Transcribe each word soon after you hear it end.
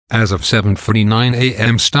As of 7:49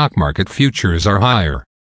 a.m. stock market futures are higher.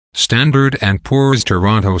 Standard & Poor's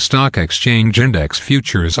Toronto Stock Exchange Index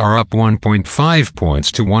futures are up 1.5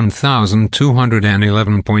 points to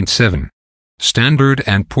 1,211.7. Standard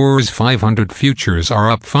 & Poor's 500 futures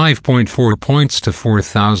are up 5.4 points to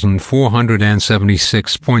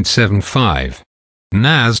 4,476.75.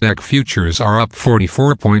 Nasdaq futures are up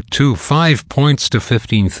 44.25 points to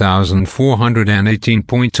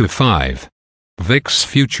 15,418.25. VIX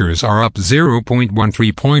futures are up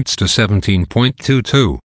 0.13 points to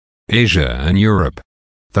 17.22. Asia and Europe.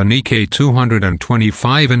 The Nikkei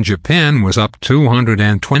 225 in Japan was up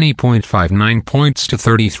 220.59 points to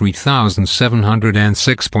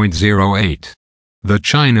 33,706.08. The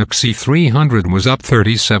China CSI 300 was up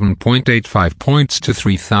 37.85 points to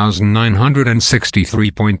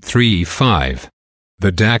 3,963.35.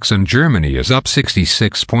 The DAX in Germany is up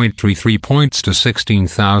 66.33 points to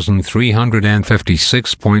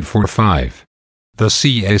 16,356.45. The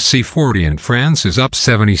CAC 40 in France is up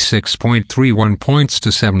 76.31 points to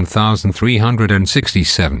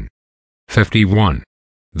 7,367.51.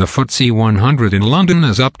 The FTSE 100 in London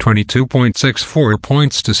is up 22.64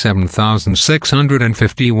 points to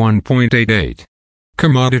 7,651.88.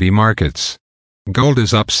 Commodity markets. Gold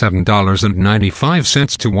is up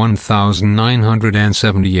 $7.95 to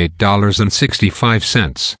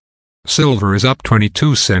 $1,978.65. Silver is up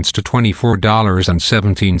 22 cents to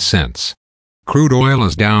 $24.17. Crude oil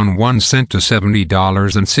is down 1 cent to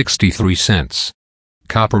 $70.63.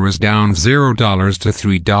 Copper is down $0 to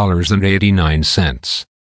 $3.89.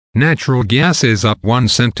 Natural gas is up 1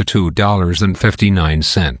 cent to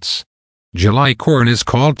 $2.59. July corn is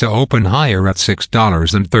called to open higher at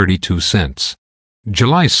 $6.32.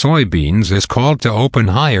 July soybeans is called to open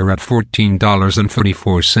higher at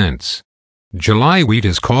 $14.44. July wheat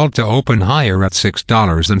is called to open higher at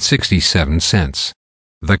 $6.67.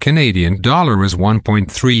 The Canadian dollar is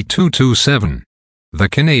 1.3227. The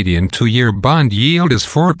Canadian 2-year bond yield is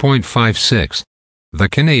 4.56. The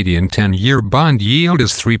Canadian 10-year bond yield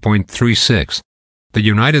is 3.36. The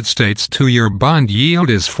United States 2-year bond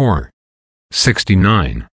yield is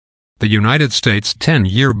 4.69. The United States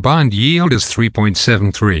 10-year bond yield is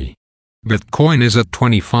 3.73. Bitcoin is at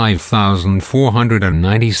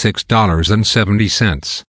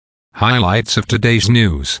 $25,496.70. Highlights of today's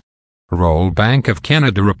news. Royal Bank of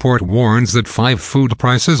Canada report warns that food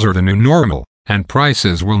prices are the new normal, and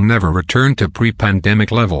prices will never return to pre-pandemic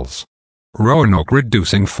levels. Roanoke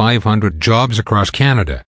reducing 500 jobs across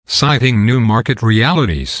Canada, citing new market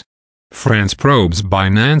realities. France probes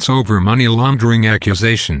Binance over money laundering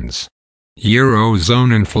accusations.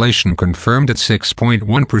 Eurozone inflation confirmed at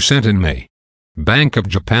 6.1% in May. Bank of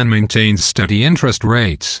Japan maintains steady interest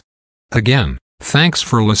rates. Again, thanks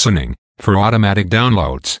for listening. For automatic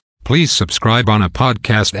downloads, please subscribe on a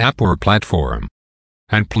podcast app or platform.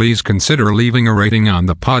 And please consider leaving a rating on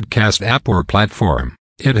the podcast app or platform.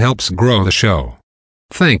 It helps grow the show.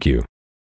 Thank you.